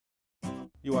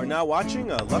You are now watching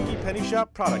a Lucky Penny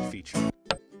Shop product feature.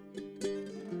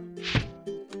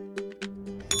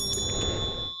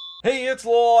 Hey, it's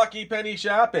Lucky Penny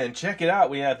Shop, and check it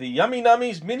out. We have the Yummy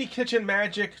Nummies Mini Kitchen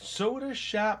Magic Soda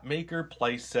Shop Maker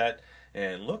playset.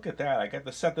 And look at that. I got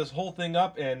to set this whole thing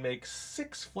up and make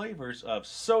 6 flavors of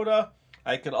soda.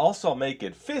 I could also make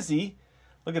it fizzy.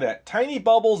 Look at that. Tiny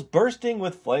bubbles bursting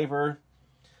with flavor.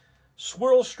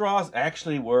 Swirl straws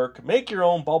actually work. Make your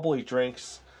own bubbly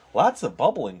drinks. Lots of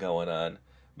bubbling going on.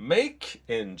 Make,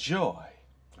 enjoy.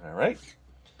 All right.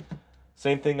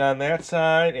 Same thing on that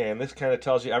side, and this kind of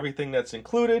tells you everything that's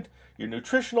included. Your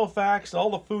nutritional facts. All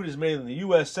the food is made in the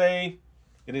USA.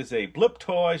 It is a Blip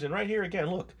Toys, and right here again,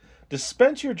 look.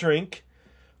 Dispense your drink,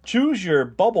 choose your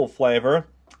bubble flavor,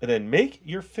 and then make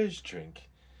your fizz drink.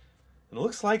 And it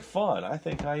looks like fun. I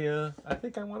think I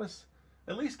want to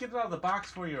at least get it out of the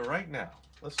box for you right now.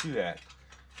 Let's do that,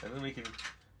 and then we can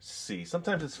see.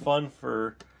 Sometimes it's fun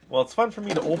for, well, it's fun for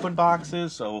me to open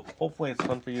boxes, so hopefully it's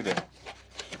fun for you to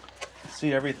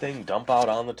see everything dump out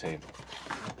on the table.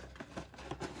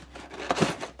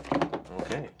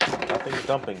 Okay, nothing's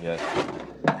dumping yet.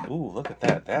 Ooh, look at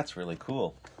that. That's really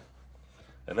cool.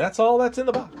 And that's all that's in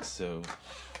the box, so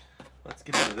let's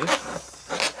get into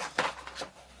this.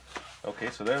 Okay,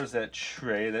 so there's that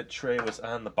tray. That tray was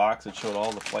on the box. It showed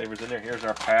all the flavors in there. Here's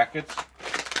our packets.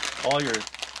 All your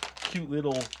cute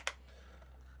little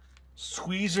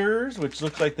squeezers, which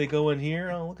look like they go in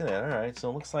here. Oh, look at that. All right, so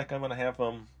it looks like I'm going to have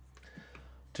them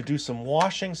to do some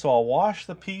washing. So I'll wash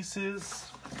the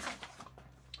pieces,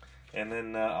 and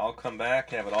then I'll come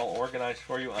back, have it all organized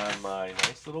for you on my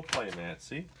nice little play mat.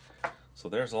 See? So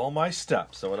there's all my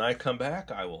steps. So when I come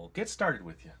back, I will get started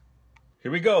with you.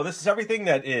 Here we go. This is everything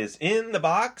that is in the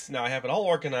box. Now I have it all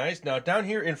organized. Now down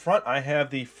here in front, I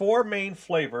have the 4 main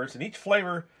flavors, and each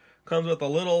flavor comes with a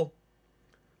little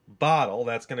bottle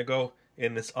that's going to go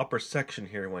in this upper section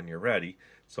here when you're ready.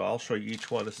 So I'll show you each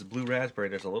one. This is blue raspberry.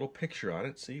 There's a little picture on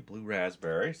it. See, blue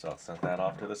raspberry. So I'll set that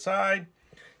off to the side.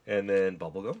 And then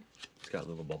bubblegum. It's got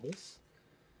little bubbles.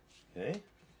 Okay.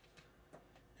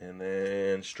 And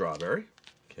then strawberry.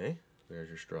 Okay, there's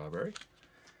your strawberry.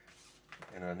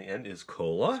 And on the end is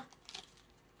cola.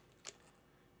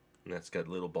 And that's got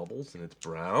little bubbles and it's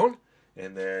brown.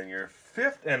 And then your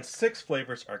 5th and 6th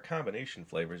flavors are combination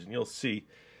flavors. And you'll see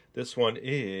this one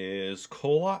is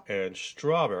cola and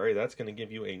strawberry. That's going to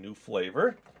give you a new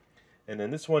flavor. And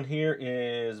then this one here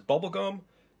is bubblegum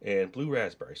and blue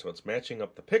raspberry. So it's matching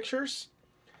up the pictures.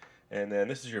 And then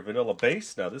this is your vanilla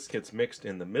base. Now this gets mixed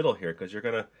in the middle here because you're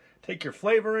going to take your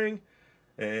flavoring.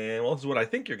 And well, this is what I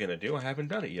think you're going to do. I haven't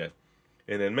done it yet.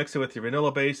 And then mix it with your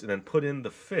vanilla base and then put in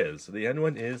the fizz. So the end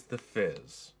one is the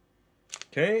fizz.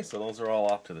 Okay, so those are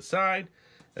all off to the side.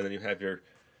 And then you have your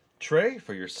tray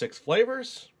for your 6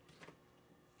 flavors.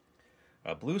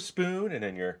 A blue spoon and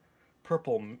then your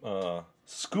purple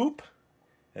scoop.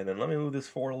 And then let me move this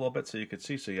forward a little bit so you can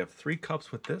see. So you have 3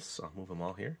 cups with this. I'll move them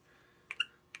all here.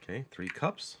 Okay, 3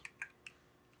 cups.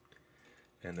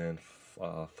 And then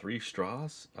 3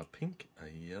 straws. A pink, a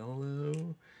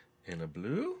yellow, and a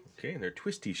blue. Okay, and they're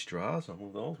twisty straws. I'll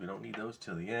move those. We don't need those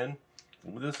till the end.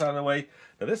 Move this out of the way.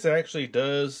 Now this actually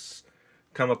does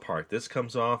come apart. This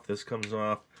comes off. This comes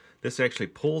off. This actually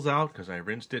pulls out because I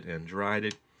rinsed it and dried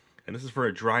it. And this is for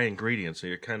a dry ingredient. So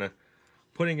you're kind of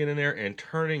putting it in there and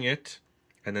turning it.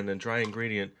 And then the dry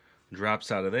ingredient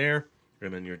drops out of there.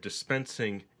 And then you're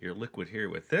dispensing your liquid here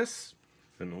with this.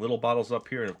 And the little bottles up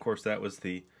here. And of course that was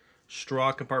the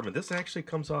straw compartment. This actually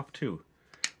comes off too.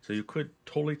 So you could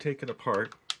totally take it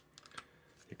apart.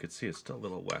 You could see it's still a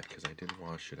little wet because I didn't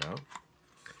wash it out.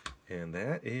 And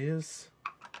that is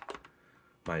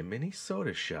my mini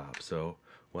soda shop. So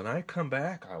when I come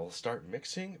back, I will start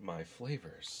mixing my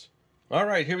flavors. All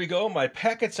right, here we go. My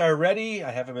packets are ready.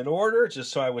 I have them in order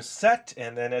just so I was set.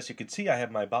 And then as you can see, I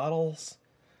have my bottles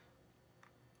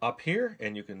up here.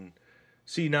 And you can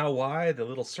see now why the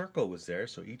little circle was there.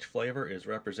 So each flavor is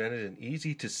represented and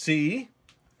easy to see.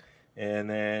 And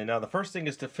then now the first thing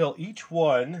is to fill each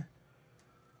one,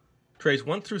 trays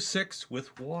 1 through 6,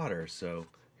 with water. So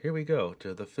here we go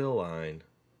to the fill line.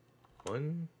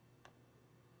 1,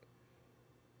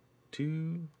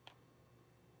 2,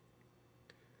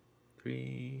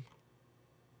 3.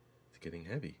 It's getting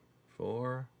heavy.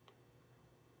 4.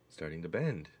 Starting to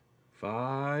bend.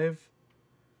 5.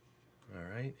 All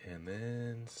right, and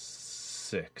then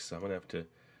 6. I'm going to have to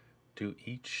do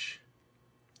each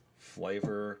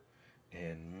flavor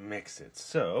and mix it.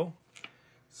 So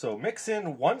mix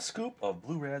in 1 scoop of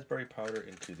blue raspberry powder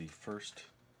into the first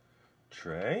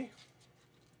tray.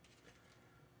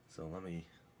 So let me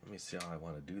see how I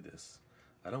want to do this.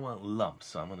 I don't want lumps,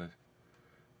 so I'm going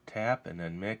to tap and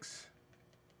then mix.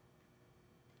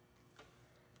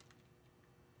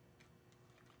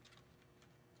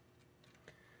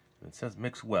 It says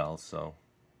mix well, so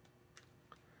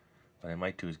what I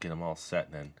might do is get them all set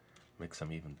and then mix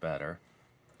them even better.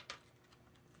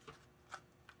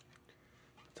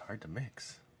 It's hard to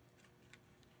mix.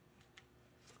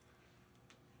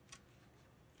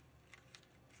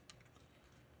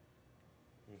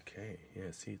 Okay,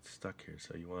 yeah, see, it's stuck here,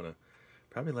 so you want to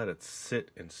probably let it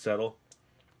sit and settle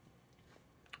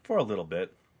for a little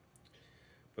bit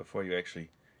before you actually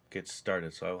get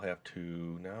started. So I will have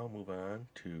to now move on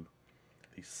to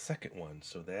the second one.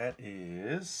 So that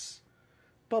is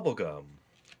bubblegum.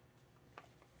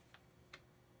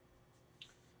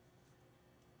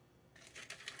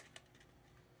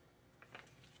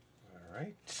 All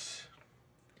right,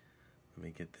 let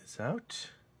me get this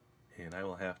out, and I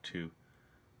will have to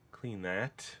clean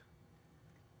that,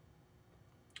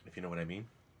 if you know what I mean.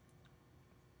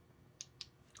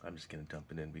 I'm just going to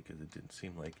dump it in because it didn't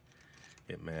seem like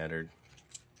it mattered.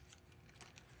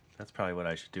 That's probably what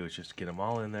I should do, is just get them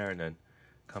all in there and then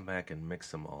come back and mix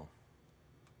them all.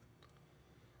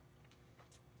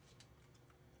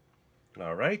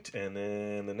 All right, and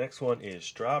then the next one is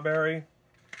strawberry.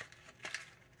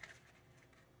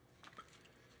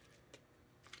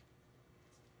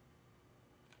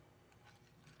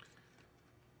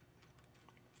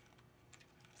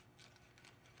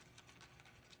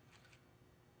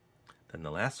 Then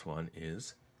the last one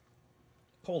is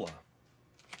cola.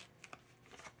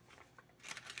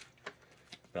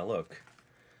 Now look,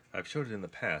 I've showed it in the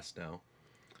past now.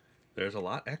 There's a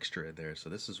lot extra in there. So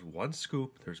this is 1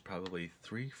 scoop. There's probably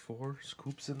 3-4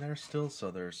 scoops in there still.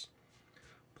 So there's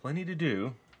plenty to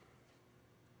do.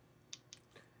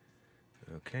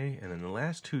 Okay, and then the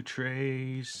last 2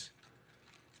 trays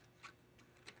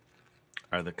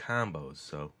are the combos.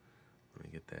 So let me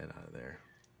get that out of there.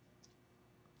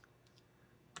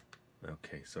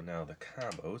 Okay, so now the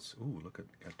combos. Ooh, look,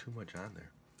 got too much on there.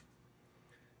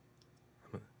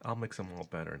 I'll mix them all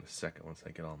better in a second once I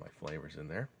get all my flavors in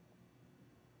there.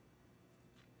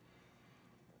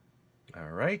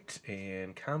 All right,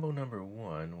 and combo number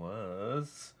 1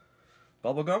 was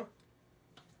bubblegum,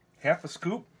 half a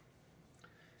scoop,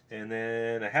 and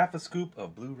then a half a scoop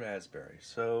of blue raspberry.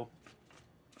 So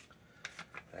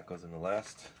that goes in the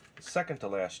second to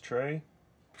last tray.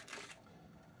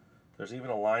 There's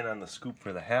even a line on the scoop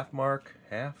for the half mark,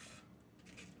 half.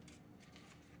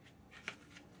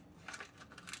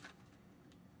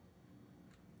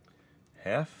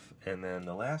 Half, and then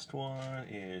the last one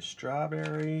is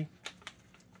strawberry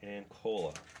and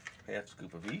cola. Half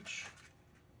scoop of each.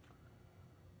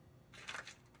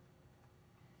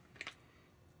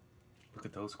 Look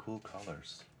at those cool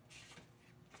colors.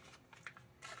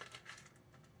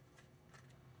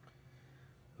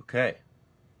 Okay.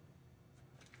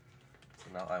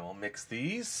 Now I will mix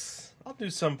these. I'll do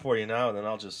some for you now, and then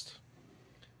I'll just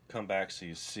come back so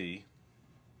you see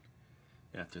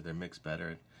after they're mixed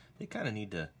better. They kind of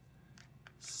need to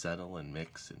settle and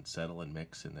mix and settle and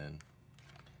mix, and then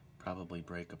probably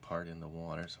break apart in the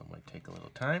water, so it might take a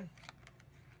little time.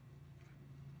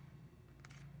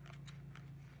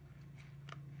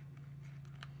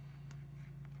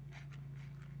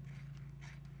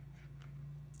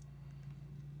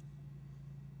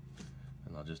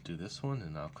 I'll just do this one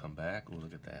and I'll come back. Oh,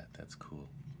 look at that. That's cool.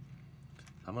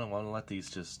 I'm going to want to let these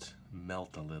just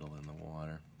melt a little in the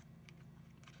water.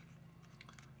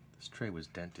 This tray was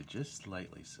dented just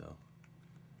slightly, so.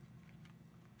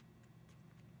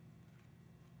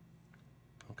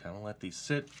 Okay, I'm going to let these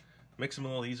sit. Mix them a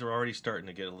little. These are already starting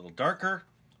to get a little darker.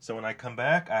 So when I come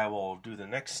back, I will do the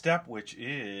next step, which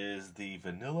is the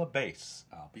vanilla base.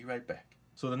 I'll be right back.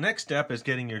 So the next step is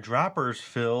getting your droppers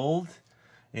filled.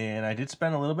 And I did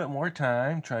spend a little bit more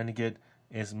time trying to get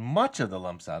as much of the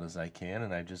lumps out as I can.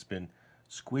 And I've just been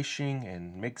squishing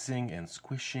and mixing and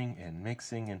squishing and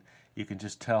mixing. And you can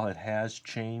just tell it has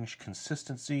changed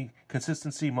consistency.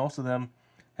 Most of them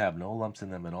have no lumps in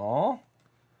them at all.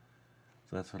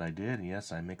 So that's what I did. And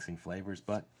yes, I'm mixing flavors,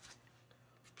 but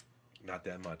not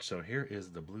that much. So here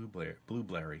is the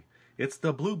blueberry. It's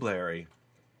the blueberry.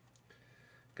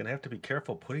 Gonna have to be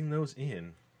careful putting those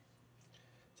in.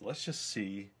 So let's just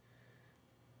see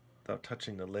without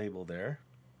touching the label there.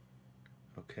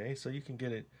 Okay, so you can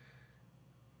get it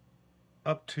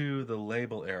up to the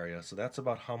label area. So that's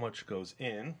about how much goes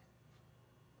in.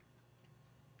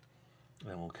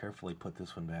 And we'll carefully put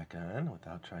this one back on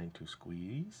without trying to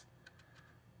squeeze.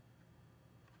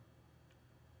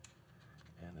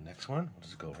 And the next one, we'll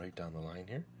just go right down the line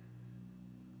here.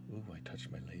 Ooh, I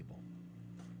touched my label.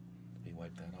 Let me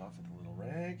wipe that off with a little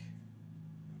rag.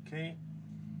 Okay.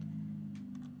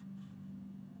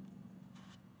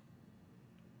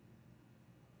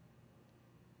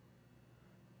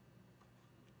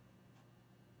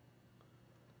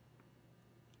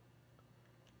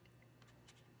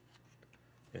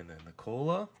 And then the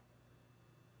cola.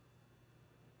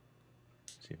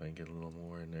 See if I can get a little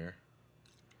more in there.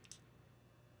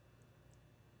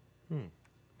 Let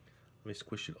me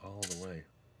squish it all the way.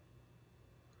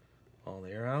 All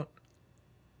the air out.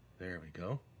 There we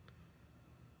go.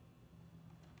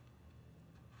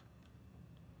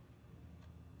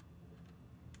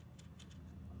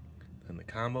 Then the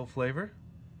combo flavor.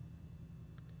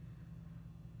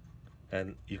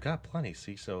 And you've got plenty,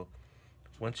 see? So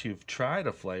once you've tried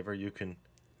a flavor, you can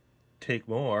take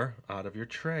more out of your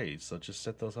trays. So just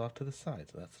set those off to the side.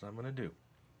 So that's what I'm going to do.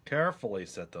 Carefully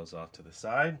set those off to the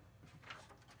side.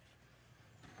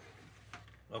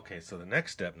 Okay, so the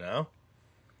next step now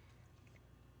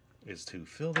is to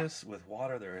fill this with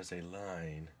water. There is a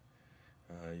line.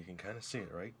 You can kind of see it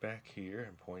right back here.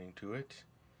 I'm pointing to it.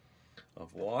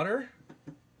 Of water.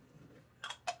 Here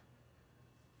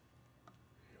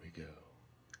we go.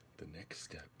 The next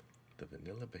step, the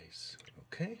vanilla base.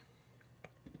 Okay.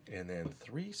 And then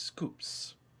 3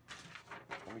 scoops.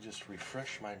 Let me just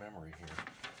refresh my memory here.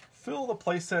 Fill the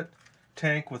playset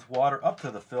tank with water up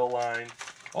to the fill line.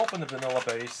 Open the vanilla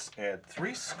base, add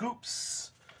 3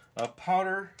 scoops of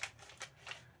powder,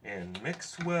 and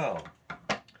mix well.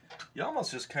 You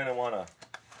almost just kind of want to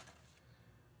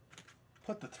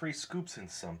put the 3 scoops in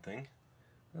something.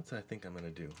 That's what I think I'm going to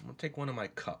do. I'm going to take one of my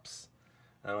cups.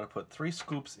 I'm going to put 3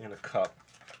 scoops in a cup.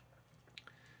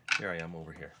 Here I am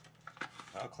over here.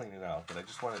 I'll clean it out, but I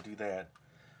just want to do that.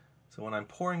 So when I'm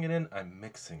pouring it in, I'm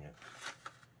mixing it.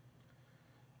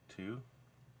 2.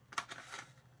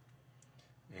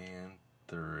 And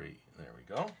 3. There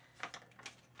we go.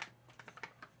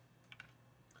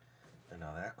 And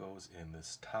now that goes in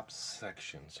this top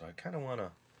section. So I kind of want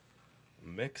to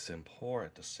mix and pour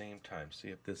at the same time. See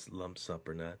if this lumps up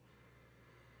or not.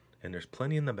 And there's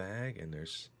plenty in the bag, and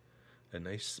there's a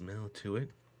nice smell to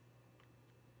it.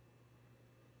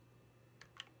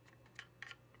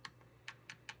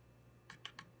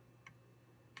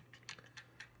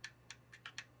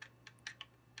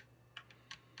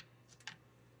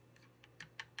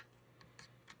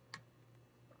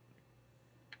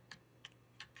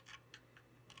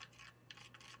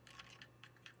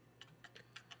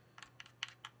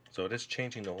 So it is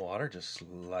changing the water just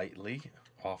slightly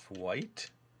off-white.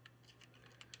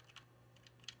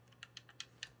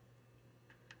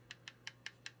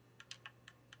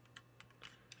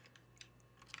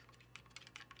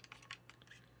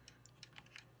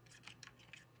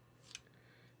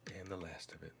 And the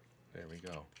last of it. There we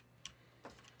go.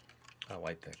 I'll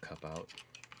wipe that cup out.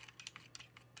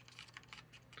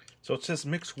 So it says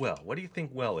mix well. What do you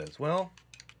think well is? Well,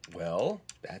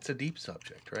 that's a deep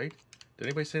subject, right? Did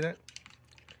anybody say that?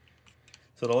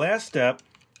 So the last step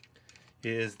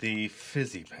is the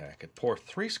fizzy packet. Pour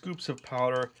 3 scoops of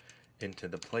powder into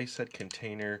the playset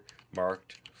container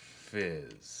marked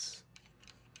fizz.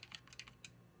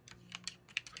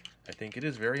 I think it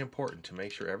is very important to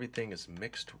make sure everything is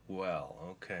mixed well.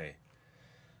 Okay.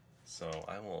 So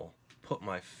I will put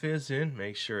my fizz in,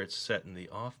 make sure it's set in the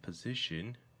off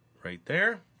position right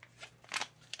there.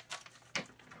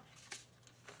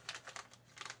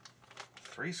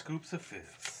 3 scoops of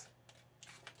fizz.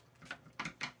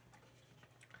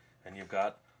 And you've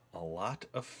got a lot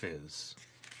of fizz.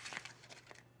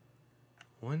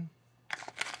 1,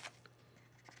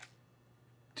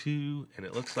 2, and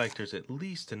it looks like there's at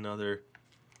least another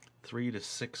 3 to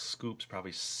 6 scoops,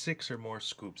 probably 6 or more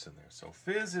scoops in there. So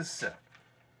fizz is set.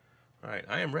 All right,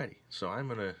 I am ready. So I'm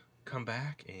going to come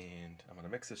back and I'm going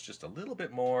to mix this just a little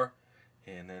bit more,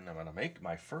 and then I'm going to make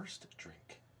my first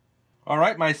drink. All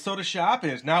right, my soda shop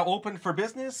is now open for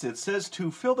business. It says to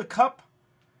fill the cup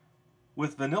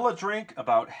with vanilla drink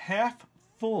about half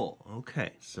full.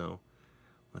 Okay, so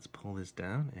let's pull this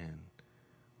down and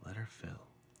let her fill.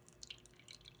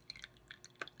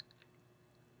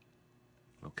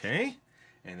 Okay,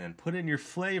 and then put in your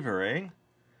flavoring.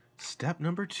 Step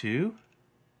number 2.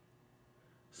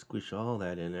 Squish all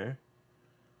that in there.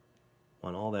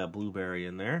 Want all that blueberry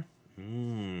in there.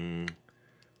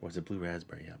 Or is it blue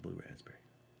raspberry? Yeah, blue raspberry.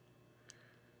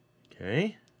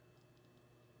 Okay.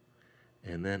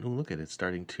 And then, oh, look at it,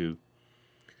 starting to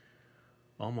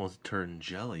almost turn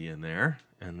jelly in there.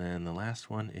 And then the last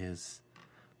one is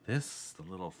this, the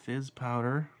little fizz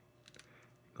powder.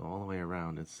 Go all the way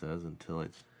around, it says, until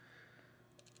it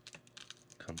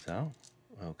comes out.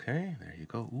 Okay, there you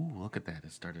go. Ooh, look at that.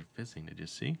 It started fizzing. Did you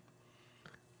see?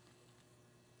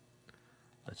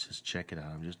 Let's just check it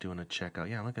out. I'm just doing a check out.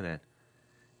 Yeah, look at that.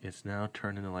 It's now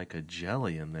turned into like a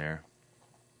jelly in there.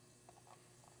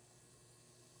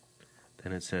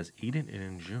 Then it says, eat it and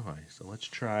enjoy. So let's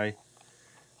try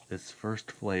this first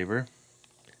flavor.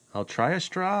 I'll try a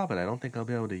straw, but I don't think I'll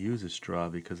be able to use a straw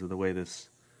because of the way this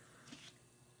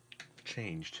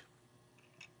changed.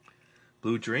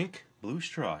 Blue drink, blue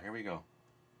straw. Here we go.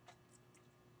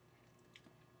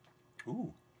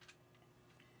 Ooh.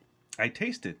 I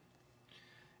taste it.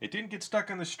 It didn't get stuck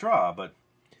in the straw, but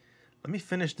let me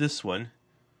finish this one.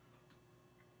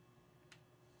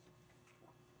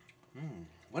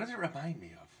 What does it remind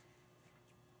me of?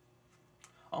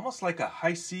 Almost like a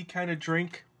high C kind of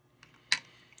drink,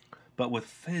 but with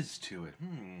fizz to it.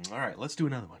 All right, let's do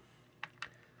another one.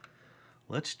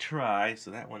 Let's try,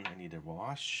 so that one I need to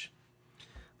wash.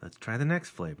 Let's try the next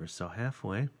flavor, so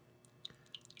halfway.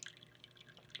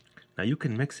 Now you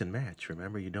can mix and match.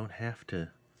 Remember, you don't have to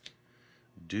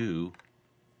do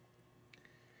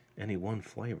any one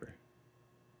flavor.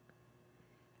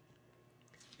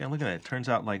 Yeah, look at that. It turns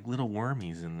out like little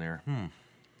wormies in there. And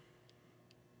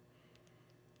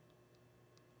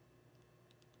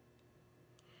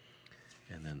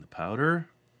then the powder.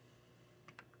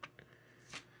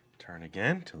 Turn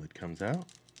again till it comes out.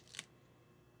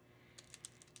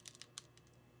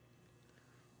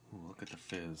 Ooh, look at the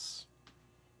fizz.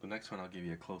 The next one I'll give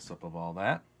you a close-up of all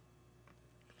that.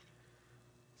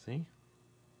 See?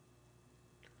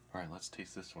 All right, let's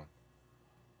taste this one.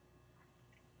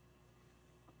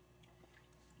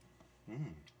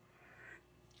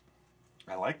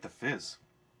 I like the fizz.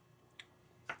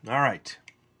 All right.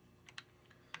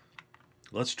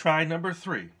 Let's try number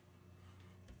 3.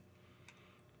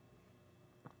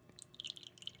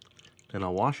 And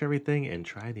I'll wash everything and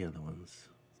try the other ones.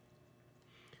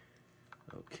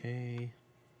 Okay.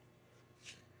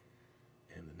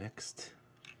 And the next,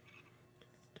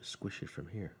 just squish it from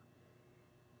here.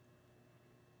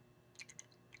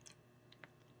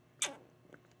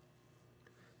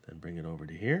 Then bring it over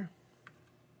to here.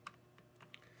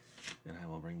 And I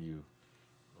will bring you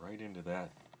right into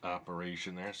that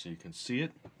operation there so you can see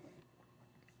it.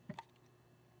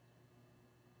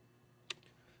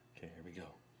 Okay, here we go.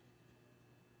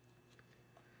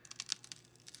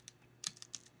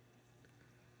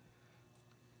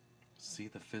 See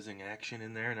the fizzing action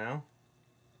in there now?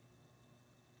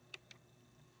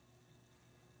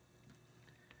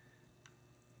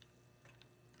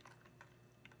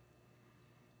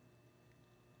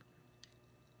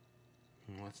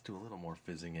 Let's do a little more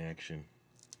fizzing action.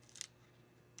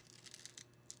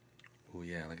 Oh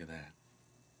yeah, look at that.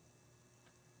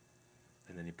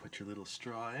 And then you put your little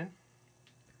straw in.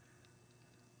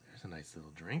 There's a nice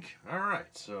little drink.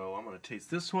 Alright, so I'm going to taste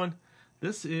this one.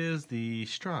 This is the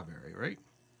strawberry, right?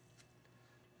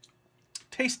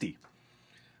 Tasty.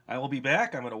 I will be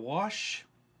back. I'm going to wash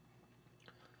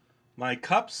my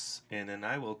cups, and then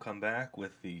I will come back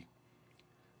with the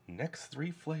next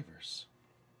 3 flavors.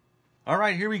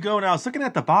 Alright, here we go. Now, I was looking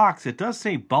at the box. It does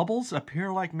say bubbles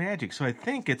appear like magic. So I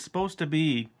think it's supposed to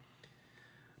be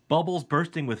bubbles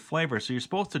bursting with flavor. So you're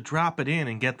supposed to drop it in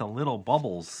and get the little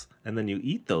bubbles. And then you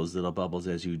eat those little bubbles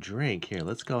as you drink. Here,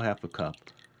 let's go half a cup.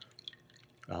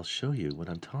 I'll show you what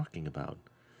I'm talking about.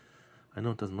 I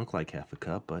know it doesn't look like half a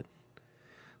cup, but...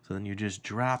 So then you just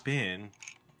drop in,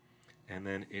 and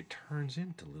then it turns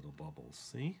into little bubbles.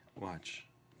 See? Watch.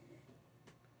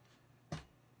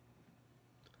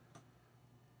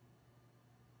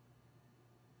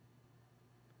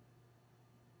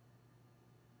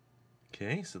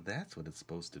 Okay, so that's what it's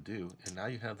supposed to do. And now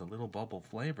you have the little bubble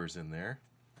flavors in there.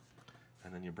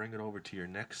 And then you bring it over to your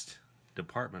next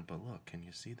department. But look, can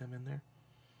you see them in there?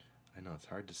 I know it's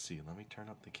hard to see. Let me turn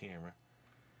up the camera.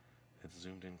 It's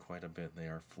zoomed in quite a bit. They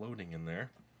are floating in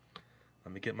there.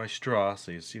 Let me get my straw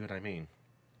so you see what I mean.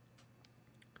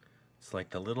 It's like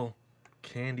the little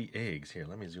candy eggs. Here,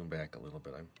 let me zoom back a little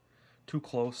bit. I'm too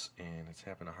close and it's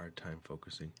having a hard time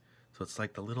focusing. So it's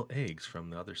like the little eggs from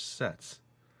the other sets.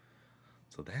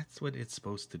 So that's what it's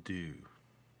supposed to do.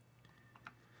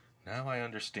 Now I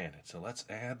understand it. So let's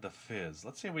add the fizz.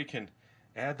 Let's see if we can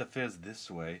add the fizz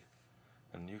this way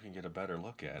and you can get a better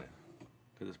look at it.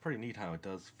 Because it's pretty neat how it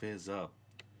does fizz up.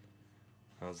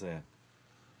 How's that?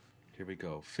 Here we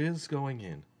go. Fizz going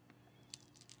in.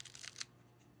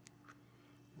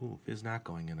 Ooh, fizz not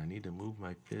going in. I need to move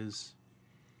my fizz.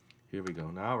 Here we go.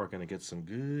 Now we're going to get some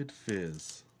good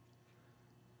fizz.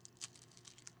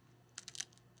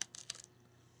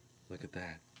 Look at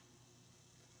that.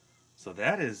 So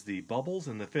that is the bubbles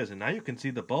and the fizz. And now you can see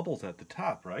the bubbles at the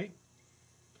top, right?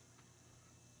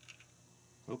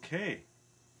 Okay.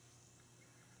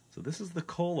 So this is the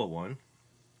cola one.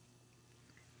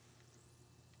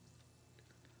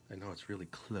 I know it's really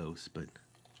close, but...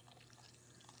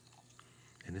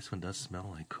 And this one does smell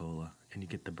like cola. And you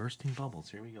get the bursting bubbles.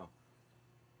 Here we go.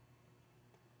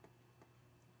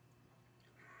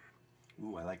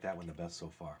 Ooh, I like that one the best so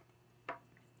far.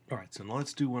 All right, so now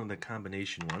let's do one of the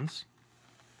combination ones.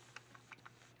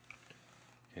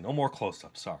 Okay, no more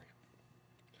close-up, sorry.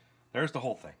 There's the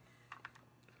whole thing.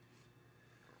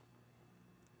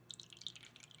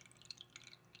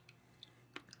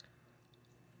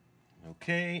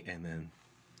 Okay, and then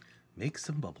make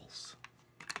some bubbles.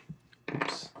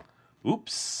 Oops.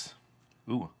 Oops.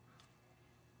 Ooh.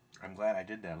 I'm glad I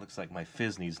did that. Looks like my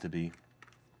fizz needs to be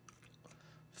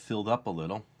filled up a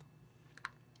little.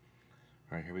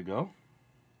 All right, here we go.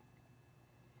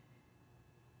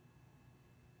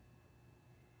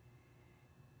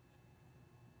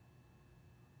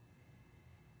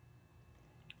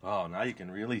 Oh, now you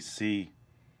can really see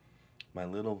my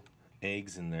little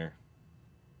eggs in there.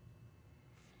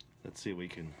 Let's see if we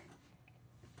can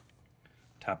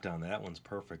top down. That one's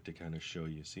perfect to kind of show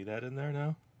you. See that in there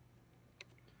now?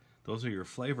 Those are your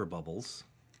flavor bubbles.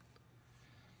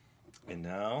 And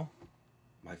now,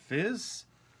 my fizz.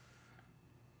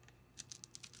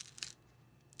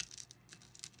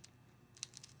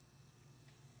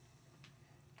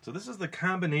 So this is the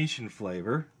combination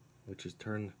flavor, which is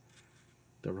turned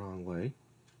the wrong way.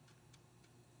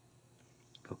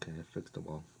 Okay, I fixed them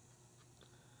all.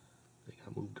 They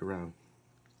got moved around.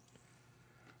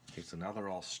 Okay, so now they're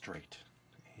all straight.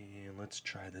 And let's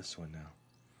try this one now.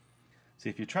 See,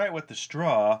 if you try it with the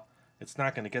straw, it's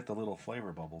not going to get the little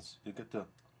flavor bubbles. You get the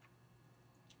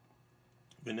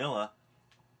vanilla,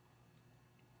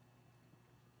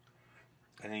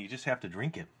 and then you just have to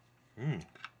drink it.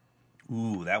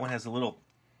 Ooh, that one has a little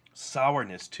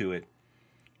sourness to it.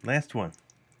 Last one.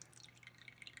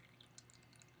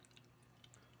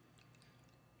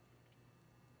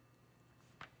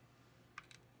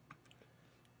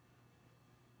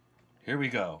 Here we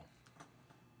go.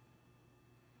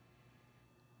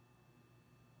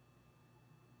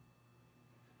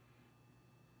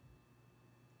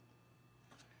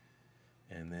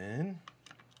 And then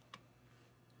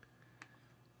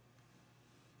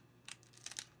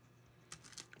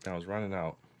I was running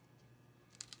out,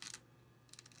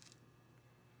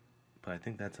 but I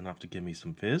think that's enough to give me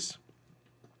some fizz.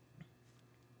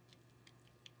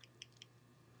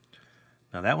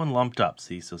 Now that one lumped up,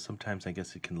 see, so sometimes I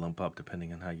guess it can lump up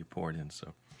depending on how you pour it in,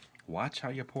 so watch how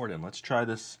you pour it in. Let's try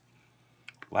this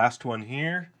last one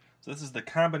here. So this is the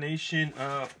combination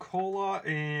of cola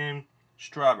and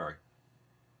strawberry.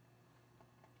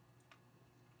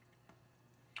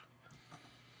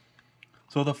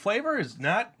 So the flavor is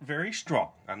not very strong.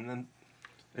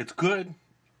 It's good.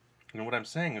 You know what I'm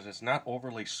saying is it's not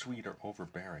overly sweet or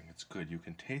overbearing. It's good. You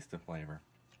can taste the flavor.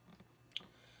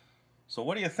 So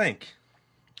what do you think?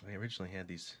 I originally had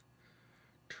these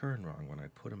turned wrong when I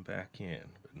put them back in,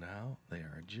 but now they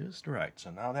are just right.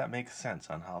 So now that makes sense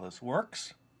on how this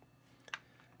works.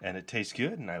 And it tastes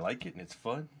good, and I like it, and it's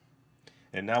fun.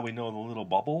 And now we know the little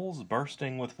bubbles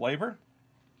bursting with flavor.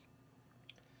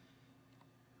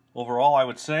 Overall, I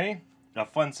would say a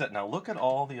fun set. Now look at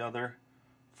all the other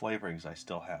flavorings I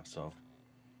still have. So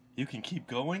you can keep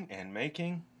going and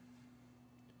making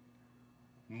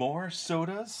more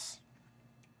sodas.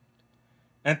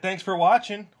 And thanks for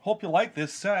watching. Hope you like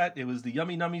this set. It was the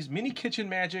Yummy Nummies Mini Kitchen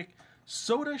Magic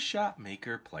Soda Shop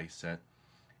Maker playset.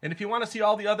 And if you want to see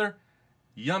all the other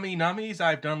Yummy Nummies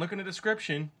I've done, look in the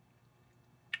description.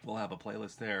 We'll have a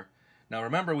playlist there. Now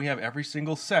remember, we have every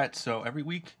single set, so every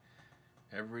week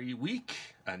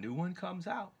a new one comes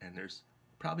out, and there's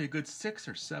probably a good 6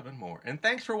 or 7 more. And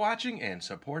thanks for watching and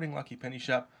supporting Lucky Penny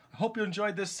Shop. I hope you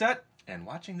enjoyed this set and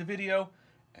watching the video,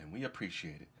 and we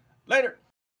appreciate it. Later!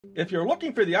 If you're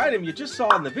looking for the item you just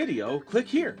saw in the video, click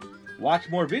here. Watch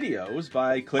more videos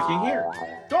by clicking here.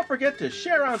 Don't forget to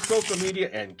share on social media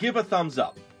and give a thumbs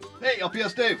up. Hey,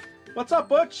 LPS-Dave. What's up,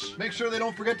 Butch? Make sure they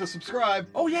don't forget to subscribe.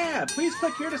 Oh yeah, please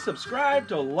click here to subscribe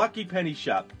to Lucky Penny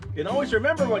Shop. And always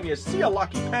remember, when you see a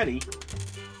lucky penny,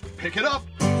 pick it up.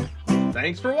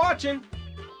 Thanks for watching.